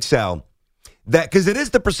you think, Sal, that, because it is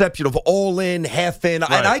the perception of all in, half in,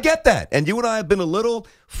 and I get that, and you and I have been a little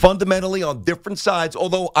fundamentally on different sides,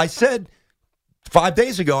 although I said 5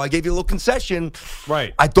 days ago, I gave you a little concession.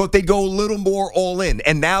 Right. I thought they'd go a little more all in,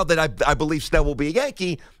 and now that I believe Snell will be a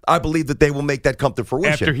Yankee, I believe that they will make that come to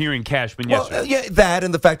fruition. After hearing Cashman yesterday. Yeah, that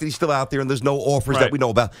and the fact that he's still out there and there's no offers that we know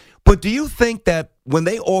about. But do you think that when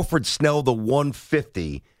they offered Snell the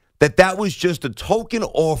 150, that was just a token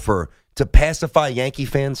offer to pacify Yankee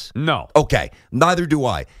fans? No. Okay, neither do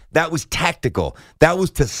I. That was tactical. That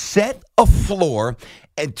was to set a floor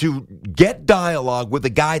and to get dialogue with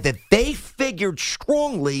a guy that they figured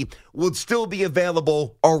strongly would still be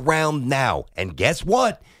available around now. And guess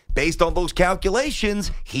what? Based on those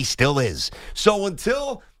calculations, he still is. So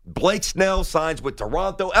until Blake Snell signs with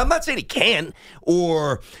Toronto, I'm not saying he can't,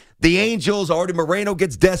 or the Angels, Artie Moreno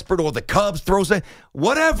gets desperate, or the Cubs throws it,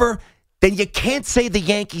 whatever, then you can't say the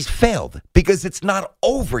Yankees failed because it's not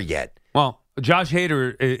over yet. Well, Josh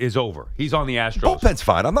Hader is over. He's on the Astros. Bullpen's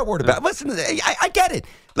fine. I'm not worried about it. Listen, I get it.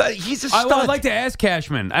 He's a stud. I'd like to ask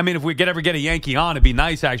Cashman. I mean, if we could ever get a Yankee on, it'd be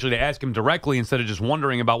nice, actually, to ask him directly instead of just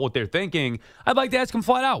wondering about what they're thinking. I'd like to ask him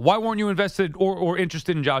flat out, why weren't you invested or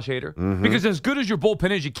interested in Josh Hader? Mm-hmm. Because as good as your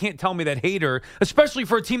bullpen is, you can't tell me that Hader, especially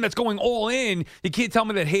for a team that's going all in, you can't tell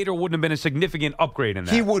me that Hader wouldn't have been a significant upgrade in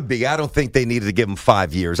that. He would be. I don't think they needed to give him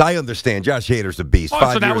 5 years. I understand. Josh Hader's a beast.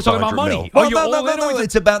 5 so now years, we're talking about 100 money. mil. Well, no.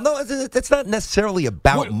 It's about it's not necessarily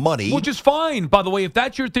about money. Which is fine, by the way. If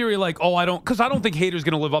that's your theory, because I don't think Hader's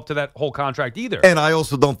going to live up to that whole contract either. And I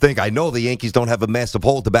also don't think, I know the Yankees don't have a massive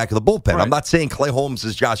hole at the back of the bullpen. Right. I'm not saying Clay Holmes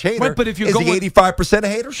is Josh Hader. Right, but if you're is going, he 85% a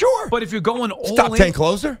Hader? Sure. But if you're going all top in, 10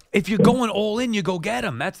 closer. If you're going all in, you go get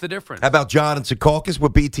him. That's the difference. How about John and Secaucus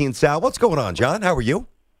with BT and Sal? What's going on, John? How are you?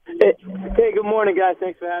 Hey, good morning, guys.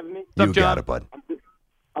 Thanks for having me. You got it, bud.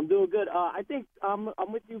 I'm doing good. I think I'm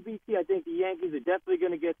with you, BT. I think the Yankees are definitely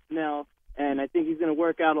going to get Snell, and I think he's going to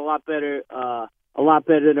work out a lot better than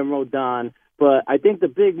Rodon. But I think the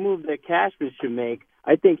big move that Cashman should make,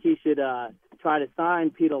 I think he should try to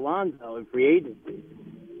sign Pete Alonso in free agency.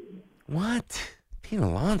 What? Pete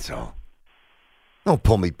Alonso?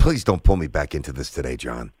 Please don't pull me back into this today,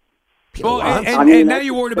 John. Well, and now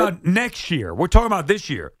you're worried about next year. We're talking about this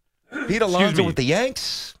year. Pete Alonso with the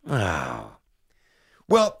Yanks? Oh.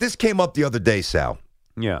 Well, this came up the other day, Sal.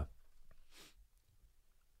 Yeah.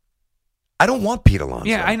 I don't want Pete Alonso.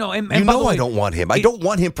 Yeah, I know. And you know way, I don't want him. I don't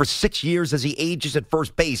want him for 6 years as he ages at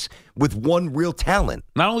first base with one real talent.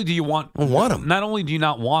 Not only do you want him. Not only do you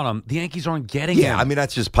not want him, the Yankees aren't getting him. Yeah, I mean,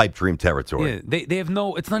 that's just pipe dream territory. Yeah, they have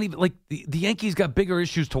no – it's not even – like, the Yankees got bigger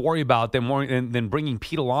issues to worry about than bringing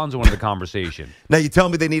Pete Alonso into the conversation. Now, you tell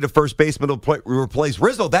me they need a first baseman to replace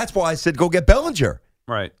Rizzo. That's why I said go get Bellinger.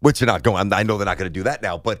 Right. Which they're not going – I know they're not going to do that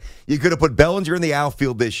now, but you could have put Bellinger in the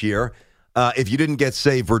outfield this year. If you didn't get,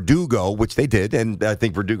 say, Verdugo, which they did, and I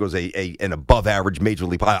think Verdugo's an above-average major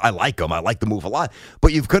league player. I like him. I like the move a lot.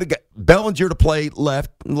 But you could have got Bellinger to play left,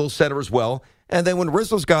 a little center as well. And then when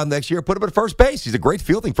Rizzo's gone next year, put him at first base. He's a great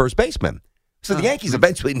fielding first baseman. So the Yankees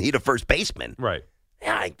eventually need a first baseman. Right.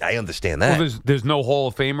 Yeah, I understand that. Well, there's no Hall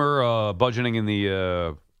of Famer budgeting in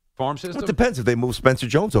the farm system? Well, it depends if they move Spencer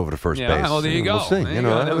Jones over to first base. Well, there you go.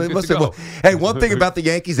 We'll see. Go. Hey, one thing about the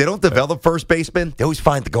Yankees, they don't develop first basemen. They always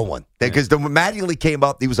find the good one. Because when Mattingly came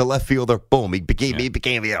up, he was a left fielder. Boom, he became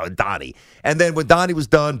Donnie. And then when Donnie was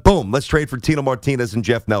done, boom, let's trade for Tino Martinez and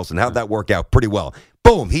Jeff Nelson. How'd that work out? Pretty well.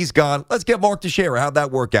 Boom, he's gone. Let's get Mark Teixeira. How'd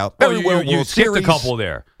that work out? Very well. You skipped a couple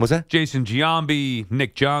there. What's that? Jason Giambi,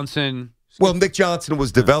 Nick Johnson. Well, Nick Johnson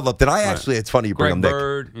was developed, and I actually, it's funny you bring him, Nick.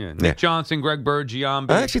 Bird, Nick Johnson, Greg Bird, Giambi.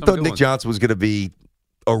 I actually thought Nick Johnson was going to be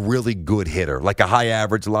a really good hitter, like a high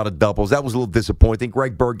average, a lot of doubles. That was a little disappointing.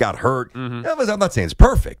 Greg Bird got hurt. I'm not saying it's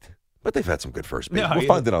perfect, but they've had some good first base. We'll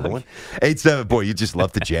find another one. 8-7, boy, you just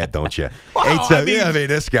love to jet, don't you? 8-7,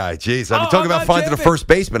 this guy, jeez. Talking about finding a first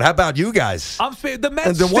baseman. How about you guys? The Mets.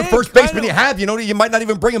 And the one first baseman you have, you might not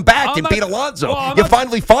even bring him back in Pete Alonso. You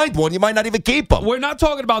finally find one, you might not even keep him. We're not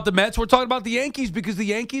talking about the Mets. We're talking about the Yankees because the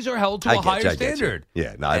Yankees are held to a higher standard.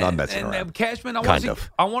 Yeah, no, I'm messing around. And Cashman,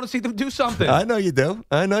 I want to see them do something. I know you do.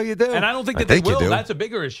 And I don't think that they will. That's a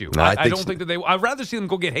bigger issue. No, I don't think that they will. I'd rather see them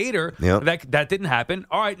go get Hader. Yep. That didn't happen.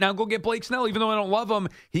 All right, now go get Blake Snell. Even though I don't love him,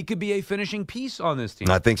 he could be a finishing piece on this team.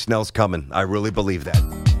 I think Snell's coming. I really believe that.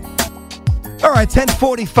 All right,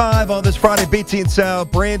 10:45 on this Friday. BT and Sal,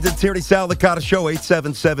 Brandon Tierney, Sal Licata Show,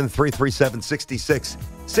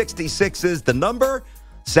 877-337-6666 is the number.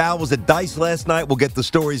 Sal was at Dice last night. We'll get the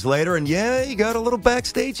stories later. And, yeah, he got a little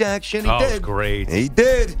backstage action. He did. Great. He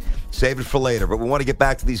did. Save it for later. But we want to get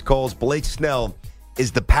back to these calls. Blake Snell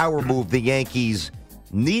is the power move the Yankees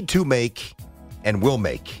need to make and will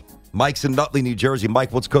make. Mike's in Nutley, New Jersey.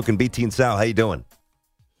 Mike, what's cooking? BT and Sal, how you doing?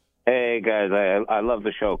 Hey, guys, I love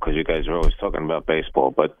the show because you guys are always talking about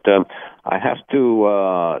baseball. But I have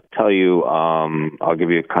to tell you, I'll give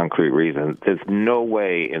you a concrete reason. There's no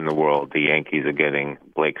way in the world the Yankees are getting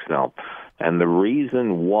Blake Snell. And the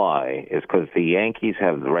reason why is because the Yankees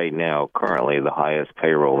have right now currently the highest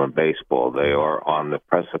payroll in baseball. They are on the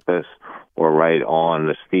precipice or right on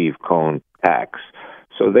the Steve Cohen tax.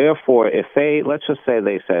 So therefore, if let's just say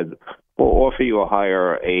they said, we'll offer you a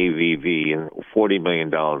higher AVV and $40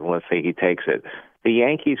 million, and let's say he takes it, the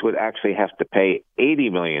Yankees would actually have to pay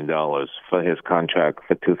 $80 million for his contract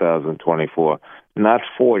for 2024, not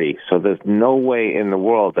 $40. So there's no way in the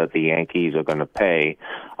world that the Yankees are going to pay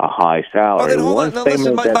a high salary. Oh, then hold on. Now,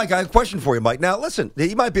 listen, Mike, I have a question for you, Mike. Now, listen,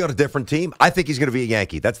 he might be on a different team. I think he's going to be a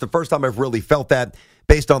Yankee. That's the first time I've really felt that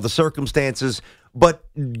based on the circumstances. But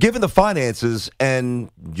given the finances, and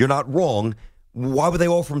you're not wrong, why would they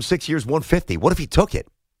offer him 6 years, $150? What if he took it?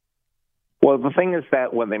 Well, the thing is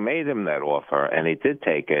that when they made him that offer, and he did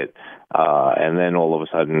take it, and then all of a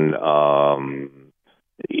sudden,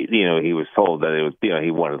 he was told that it was,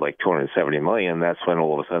 he wanted like $270 million. That's when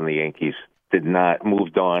all of a sudden the Yankees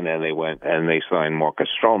moved on, and they went and they signed Marcus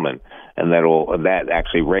Stroman, and that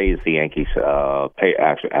actually raised the Yankees' annual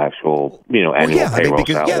payroll.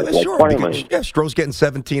 Stroh's getting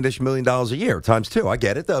 $17-ish million a year times two. I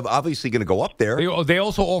get it. They're obviously going to go up there. They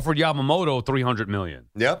also offered Yamamoto $300 million.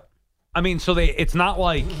 Yep. I mean, so it's not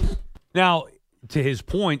like now. To his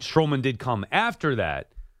point, Stroman did come after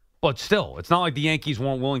that, but still, it's not like the Yankees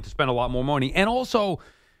weren't willing to spend a lot more money. And also,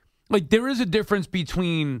 like there is a difference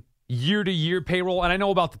between year-to-year payroll, and I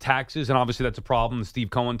know about the taxes, and obviously that's a problem, the Steve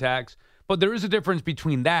Cohen tax. but there is a difference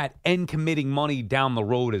between that and committing money down the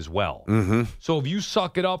road as well. Mm-hmm. So if you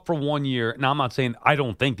suck it up for 1 year, now I'm not saying I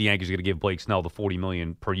don't think the Yankees are going to give Blake Snell the $40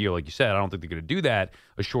 million per year, like you said. I don't think they're going to do that,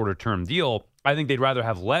 a shorter term deal. I think they'd rather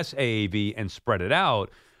have less AAV and spread it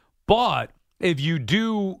out. But if you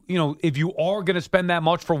do, if you are going to spend that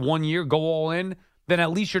much for 1 year, go all in, then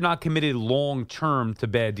at least you're not committed long term to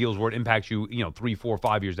bad deals where it impacts you, 3, 4,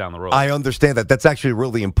 5 years down the road. I understand that. That's actually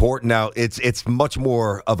really important. Now, it's much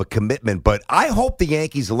more of a commitment, but I hope the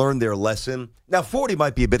Yankees learn their lesson. Now, 40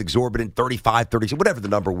 might be a bit exorbitant, 35, 36, whatever the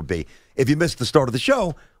number would be. If you missed the start of the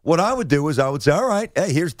show, what I would do is I would say, all right,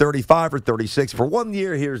 hey, here's 35 or 36 for 1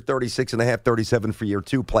 year. Here's 36 and a half, 37 for year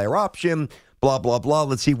 2, player option, blah, blah, blah.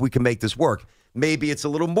 Let's see if we can make this work. Maybe it's a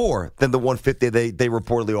little more than the 150 they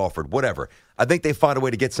reportedly offered, whatever. I think they find a way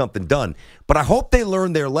to get something done. But I hope they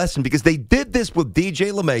learn their lesson because they did this with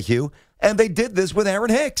DJ LeMahieu and they did this with Aaron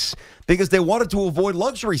Hicks because they wanted to avoid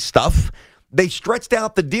luxury stuff. They stretched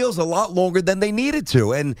out the deals a lot longer than they needed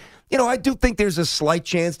to. And, I do think there's a slight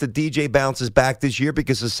chance that DJ bounces back this year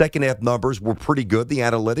because his second half numbers were pretty good, the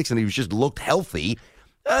analytics, and he just looked healthy.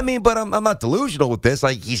 I mean, but I'm not delusional with this.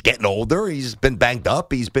 Like, he's getting older. He's been banged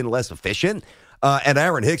up. He's been less efficient. And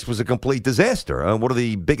Aaron Hicks was a complete disaster. One of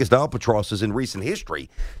the biggest albatrosses in recent history.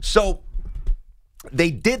 So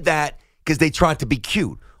they did that because they tried to be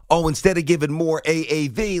cute. Oh, instead of giving more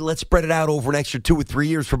AAV, let's spread it out over an extra 2 or 3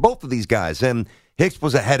 years for both of these guys. And Hicks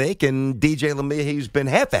was a headache, and DJ LeMahieu's been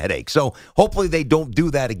half a headache. So hopefully they don't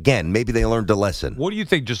do that again. Maybe they learned a lesson. What do you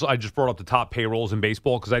think? I just brought up the top payrolls in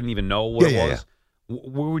baseball because I didn't even know what it was. Yeah.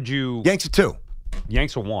 Where would you? Yanks are 2.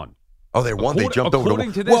 Yanks are 1. Oh, they're 1. They jumped over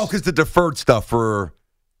to this, well, because the deferred stuff for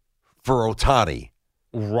Ohtani.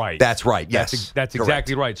 Right. That's right. Yes. That's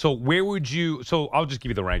exactly right. So where would you? So I'll just give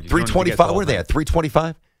you the rankings. 325. Where are they at?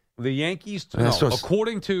 325. The Yankees,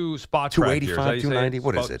 according to Spot Track, 285, 290.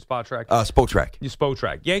 What is it? Spot Track. Spotrac.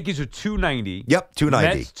 Spotrac. Yankees are 290. Yep,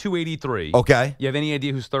 290. Mets 283. Okay. You have any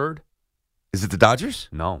idea who's third? Is it the Dodgers?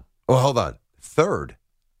 No. Oh, hold on. Third.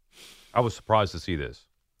 I was surprised to see this.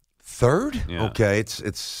 Third? Yeah. Okay.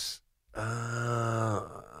 It's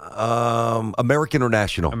American or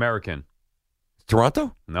National? American.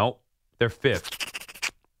 Toronto? No. They're 5th.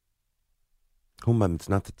 It's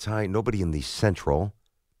not the tie. Nobody in the Central.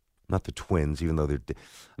 Not the Twins, even though they're...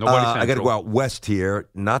 I got to go out west here.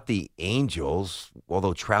 Not the Angels,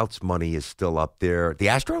 although Trout's money is still up there. The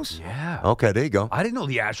Astros? Yeah. Okay, there you go. I didn't know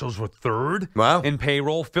the Astros were 3rd wow. in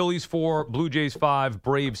payroll. Phillies 4, Blue Jays 5,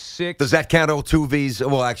 Braves 6. Does that count Altuve's?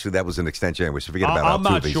 Well, actually, that was an extension anyway, so forget about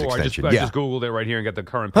Altuve's extension. I'm not sure. I just Googled it right here and got the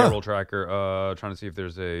current payroll tracker, trying to see if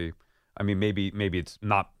there's a... I mean, maybe it's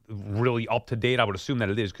not really up to date. I would assume that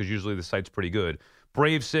it is because usually the site's pretty good.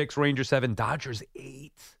 Braves 6, Rangers 7, Dodgers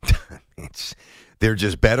 8. They're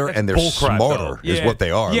just better and they're smarter is what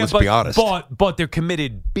they are. Let's be honest. But they're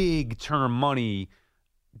committed big term money,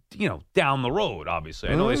 down the road. Obviously,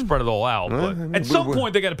 I know they spread it all out, but at some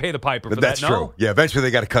point they got to pay the piper for that. That's true. Yeah, eventually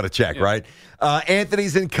they got to cut a check, right?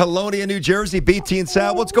 Anthony's in Colonia, New Jersey. BT and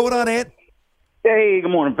Sal, what's going on, Ant? Hey,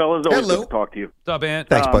 good morning, fellas. Always Hello. good to talk to you. What's up, Ant?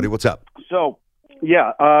 Thanks, buddy. What's up? So,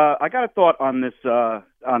 I got a thought on this,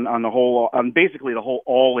 on the whole, on basically the whole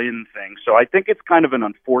all-in thing. So I think it's kind of an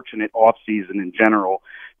unfortunate off-season in general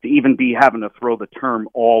to even be having to throw the term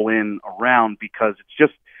all-in around because it's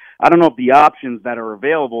just, I don't know if the options that are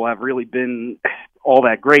available have really been all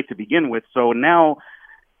that great to begin with. So now,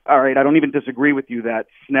 all right, I don't even disagree with you that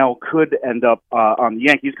Snell could end up on the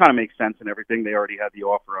Yankees. Kind of makes sense and everything. They already had the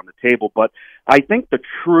offer on the table. But I think the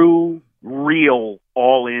true, real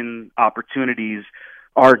all-in opportunities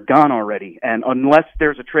are gone already. And unless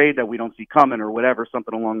there's a trade that we don't see coming or whatever,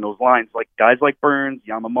 something along those lines, like guys like Burns,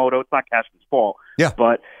 Yamamoto, it's not Cashman's fault. Yeah.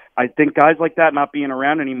 But I think guys like that not being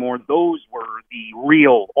around anymore, those were the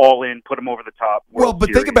real all-in, put them over the top. Well,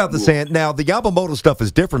 but think about this, Ant. Now, the Yamamoto stuff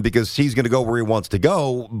is different because he's going to go where he wants to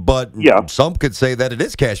go, but some could say that it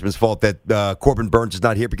is Cashman's fault that Corbin Burns is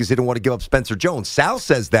not here because he didn't want to give up Spencer Jones. Sal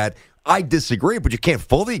says that. I disagree, but you can't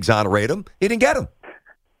fully exonerate him. He didn't get him.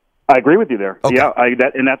 I agree with you there. Okay.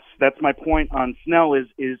 Yeah, that's my point on Snell is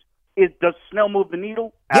does Snell move the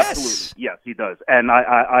needle? Absolutely. Yes, he does. And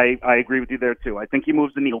I agree with you there, too. I think he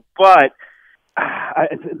moves the needle. But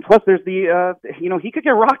plus there's the, he could get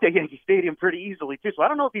rocked at Yankee Stadium pretty easily, too. So I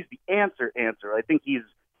don't know if he's the answer. I think he's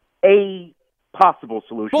a possible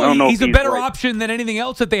solution. Well, I don't know he's if a better option than anything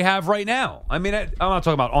else that they have right now. I mean, I'm not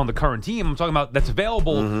talking about on the current team. I'm talking about that's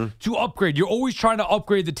available to upgrade. You're always trying to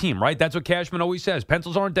upgrade the team, right? That's what Cashman always says.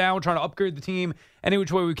 Pencils aren't down. We're trying to upgrade the team any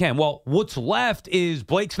which way we can. Well, what's left is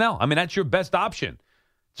Blake Snell. I mean, that's your best option.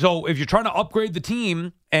 So if you're trying to upgrade the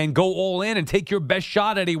team and go all in and take your best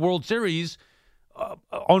shot at a World Series,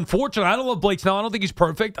 unfortunate. I don't love Blake Snell. I don't think he's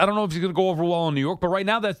perfect. I don't know if he's going to go over well in New York, but right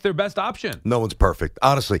now that's their best option. No one's perfect.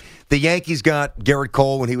 Honestly, the Yankees got Garrett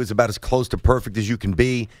Cole when he was about as close to perfect as you can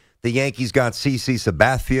be. The Yankees got CC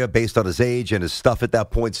Sabathia based on his age and his stuff at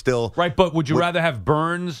that point still. Right, but would you rather have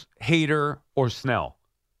Burns, Hader, or Snell?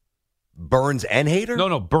 Burns and Hader?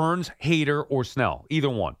 No, Burns, Hader, or Snell. Either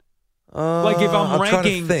one. Like if I'm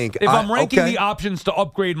ranking, the options to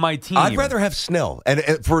upgrade my team, I'd rather have Snell, and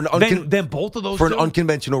for an than both of those for two? an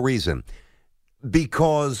unconventional reason,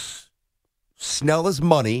 because Snell is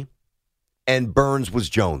money, and Burns was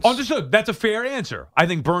Jones. Understood. That's a fair answer. I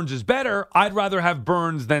think Burns is better. I'd rather have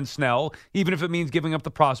Burns than Snell, even if it means giving up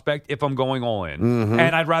the prospect if I'm going all in. Mm-hmm.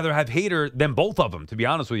 And I'd rather have Hader than both of them, to be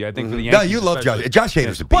honest with you. I think for the Yankees. No, you love Josh. Josh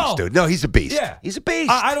Hader's a beast, dude. No, he's a beast. Yeah. He's a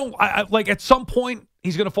beast. I like at some point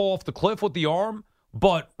he's going to fall off the cliff with the arm,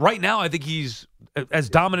 but right now I think he's as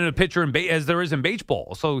dominant a pitcher as there is in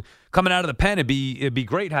baseball. So coming out of the pen, it'd be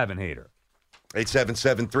great having Hader.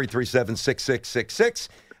 877-337-6666.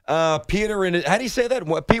 Peter, how do you say that?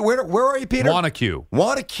 Where are you, Peter? Wanacue.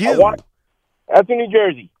 That's in New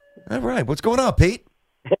Jersey. All right. What's going on, Pete?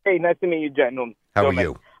 Hey, nice to meet you, gentlemen. How are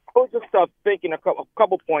you? I was just thinking a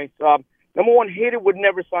couple points. Number one, Hader would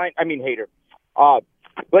never sign.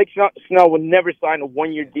 Blake Snell would never sign a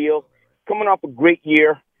one-year deal. Coming off a great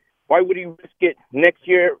year, why would he risk it? Next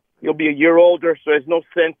year, he'll be a year older, so there's no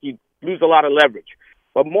sense. He'd lose a lot of leverage.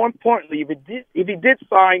 But more importantly, if he did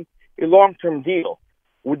sign a long-term deal,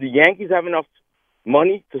 would the Yankees have enough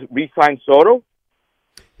money to re-sign Soto?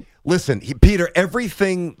 Listen, Peter,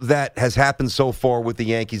 everything that has happened so far with the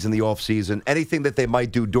Yankees in the offseason, anything that they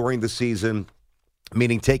might do during the season,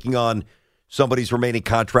 meaning taking on somebody's remaining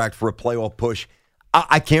contract for a playoff push,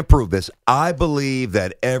 I can't prove this. I believe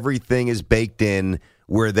that everything is baked in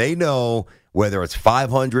where they know whether it's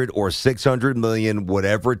 $500 or $600 million,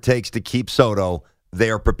 whatever it takes to keep Soto, they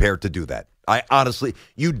are prepared to do that. I honestly,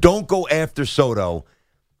 you don't go after Soto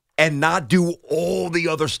and not do all the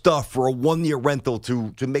other stuff for a one-year rental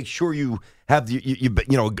to make sure you have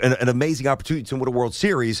an amazing opportunity to win a World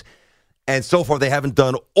Series. And so far, they haven't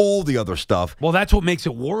done all the other stuff. Well, that's what makes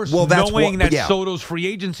it worse. Well, knowing that Soto's free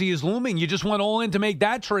agency is looming. You just went all in to make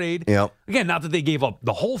that trade. Yep. Again, not that they gave up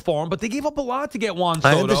the whole farm, but they gave up a lot to get Juan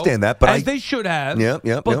Soto. I understand that, but they should have.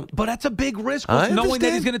 But that's a big risk, knowing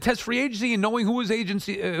that he's going to test free agency and knowing who his agent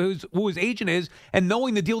is, and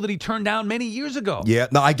knowing the deal that he turned down many years ago. Yeah,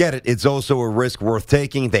 no, I get it. It's also a risk worth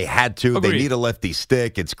taking. They had to. Agreed. They need a lefty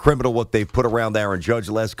stick. It's criminal what they've put around Aaron Judge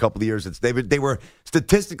the last couple of years. They were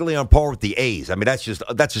statistically on par with the A's. I mean, that's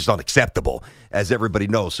just unacceptable, as everybody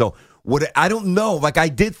knows. So I don't know. Like I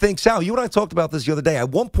did think, Sal, you and I talked about this the other day. At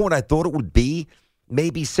one point, I thought it would be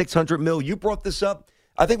maybe $600 million. You brought this up.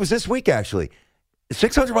 I think it was this week, actually.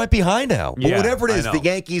 600 might be high now. But whatever it is, the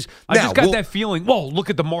Yankees. I just got that feeling. Well, look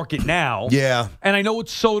at the market now. Yeah. And I know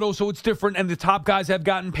it's Soto, so it's different. And the top guys have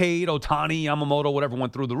gotten paid. Ohtani, Yamamoto, whatever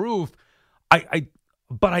went through the roof.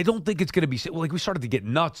 But I don't think it's going to be like we started to get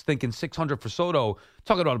nuts thinking 600 for Soto.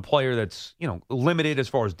 Talking about a player that's limited as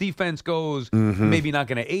far as defense goes, maybe not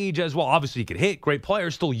going to age as well. Obviously, he could hit, great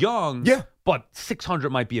player, still young. Yeah, but 600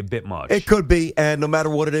 might be a bit much. It could be, and no matter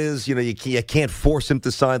what it is, you can't force him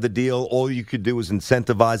to sign the deal. All you could do is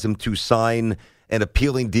incentivize him to sign an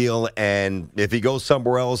appealing deal, and if he goes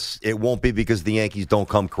somewhere else, it won't be because the Yankees don't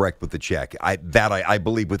come correct with the check. I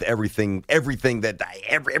believe with every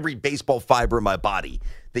baseball fiber in my body,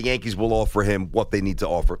 the Yankees will offer him what they need to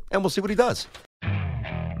offer, and we'll see what he does.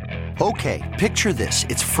 Okay, picture this.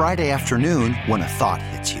 It's Friday afternoon when a thought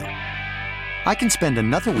hits you. I can spend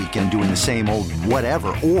another weekend doing the same old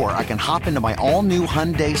whatever, or I can hop into my all-new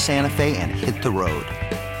Hyundai Santa Fe and hit the road.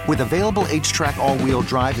 With available H-Track all-wheel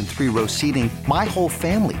drive and 3-row seating, my whole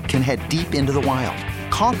family can head deep into the wild.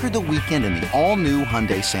 Conquer the weekend in the all-new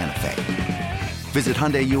Hyundai Santa Fe. Visit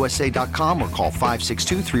HyundaiUSA.com or call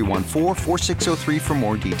 562-314-4603 for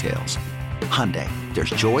more details. Hyundai, there's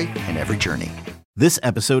joy in every journey. This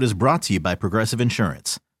episode is brought to you by Progressive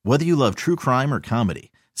Insurance. Whether you love true crime or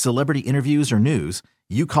comedy, celebrity interviews or news,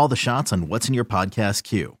 you call the shots on what's in your podcast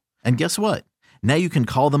queue. And guess what? Now you can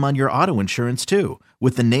call them on your auto insurance too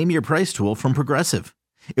with the Name Your Price tool from Progressive.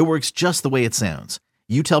 It works just the way it sounds.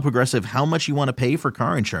 You tell Progressive how much you want to pay for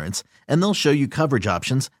car insurance, and they'll show you coverage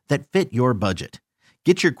options that fit your budget.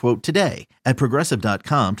 Get your quote today at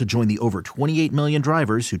Progressive.com to join the over 28 million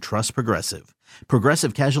drivers who trust Progressive.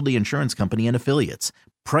 Progressive Casualty Insurance Company and Affiliates.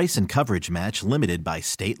 Price and coverage match limited by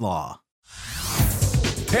state law.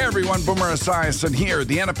 Hey everyone, Boomer Esiason here.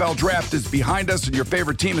 The NFL Draft is behind us and your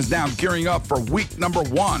favorite team is now gearing up for week number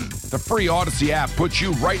 1. The free Odyssey app puts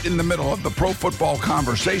you right in the middle of the pro football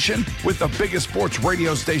conversation with the biggest sports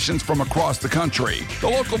radio stations from across the country. The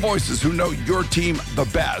local voices who know your team the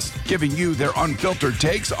best, giving you their unfiltered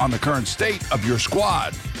takes on the current state of your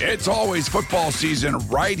squad. It's always football season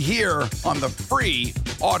right here on the free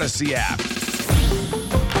Odyssey app.